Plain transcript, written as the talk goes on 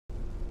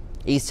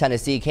East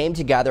Tennessee came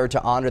together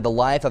to honor the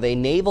life of a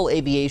naval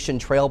aviation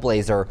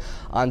trailblazer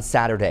on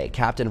Saturday.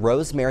 Captain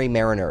Rosemary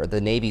Mariner, the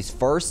Navy's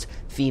first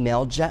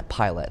female jet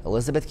pilot.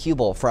 Elizabeth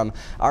Kubel from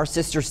our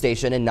sister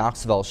station in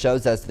Knoxville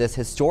shows us this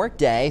historic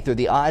day through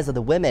the eyes of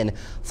the women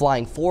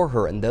flying for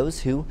her and those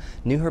who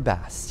knew her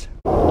best.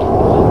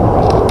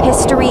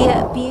 History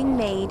being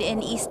made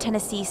in East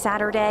Tennessee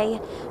Saturday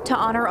to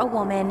honor a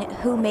woman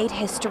who made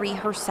history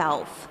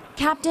herself.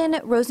 Captain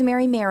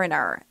Rosemary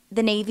Mariner,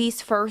 the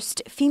Navy's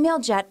first female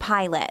jet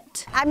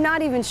pilot. I'm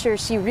not even sure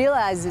she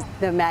realizes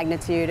the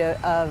magnitude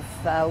of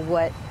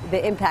what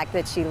the impact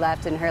that she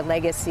left in her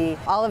legacy.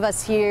 All of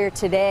us here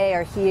today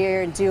are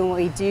here and doing what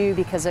we do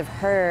because of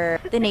her.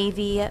 The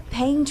Navy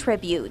paying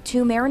tribute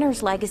to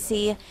Mariner's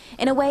legacy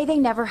in a way they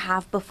never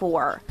have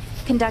before,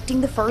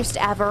 conducting the first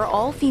ever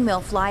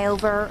all-female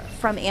flyover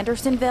from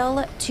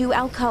Andersonville to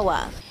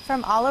Alcoa.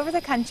 From all over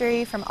the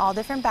country, from all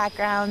different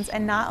backgrounds,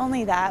 and not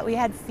only that, we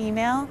had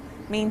female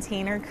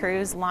maintainer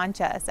crews launch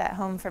us at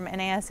home from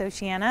NAS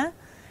Oceana.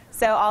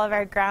 So all of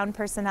our ground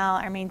personnel,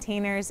 our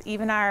maintainers,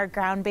 even our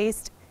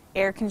ground-based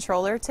air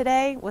controller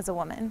today was a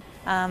woman.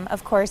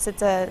 Of course,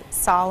 it's a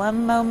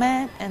solemn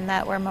moment in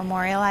that we're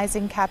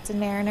memorializing Captain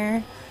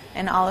Mariner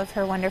and all of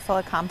her wonderful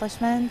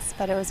accomplishments,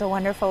 but it was a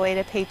wonderful way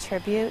to pay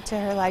tribute to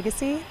her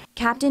legacy.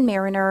 Captain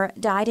Mariner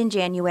died in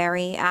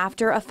January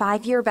after a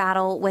 5-year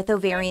battle with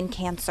ovarian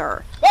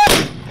cancer.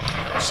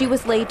 She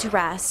was laid to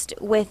rest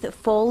with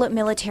full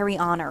military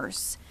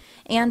honors.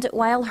 And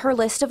while her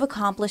list of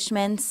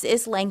accomplishments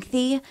is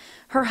lengthy,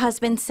 her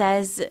husband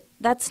says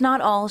that's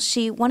not all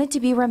she wanted to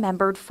be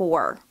remembered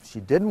for.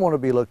 She didn't want to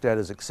be looked at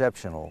as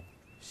exceptional.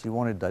 She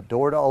wanted that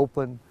door to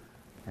open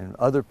and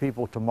other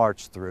people to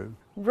march through.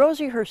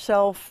 Rosie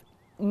herself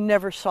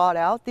never sought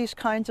out these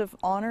kinds of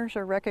honors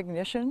or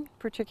recognition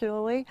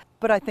particularly,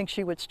 but I think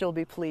she would still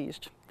be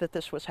pleased that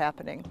this was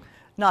happening,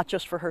 not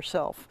just for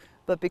herself,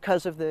 but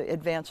because of the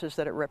advances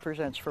that it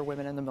represents for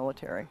women in the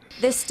military.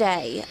 This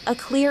day, a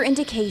clear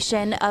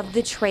indication of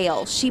the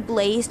trail she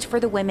blazed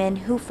for the women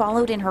who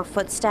followed in her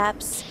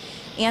footsteps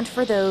and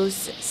for those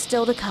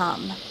still to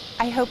come.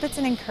 I hope it's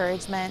an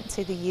encouragement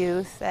to the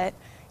youth that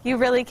you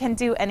really can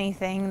do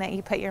anything that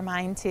you put your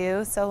mind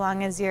to, so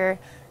long as you're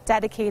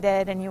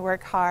dedicated and you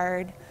work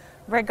hard,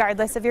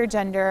 regardless of your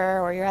gender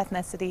or your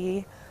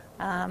ethnicity.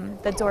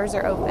 The doors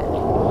are open.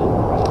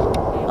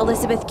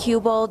 Elizabeth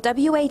Kubel,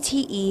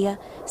 WATE,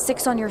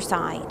 6 on your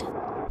side.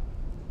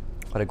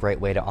 What a great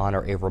way to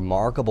honor a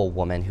remarkable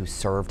woman who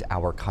served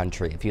our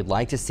country. If you'd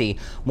like to see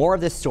more of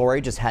this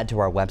story, just head to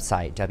our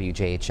website,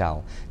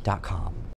 WJHL.com.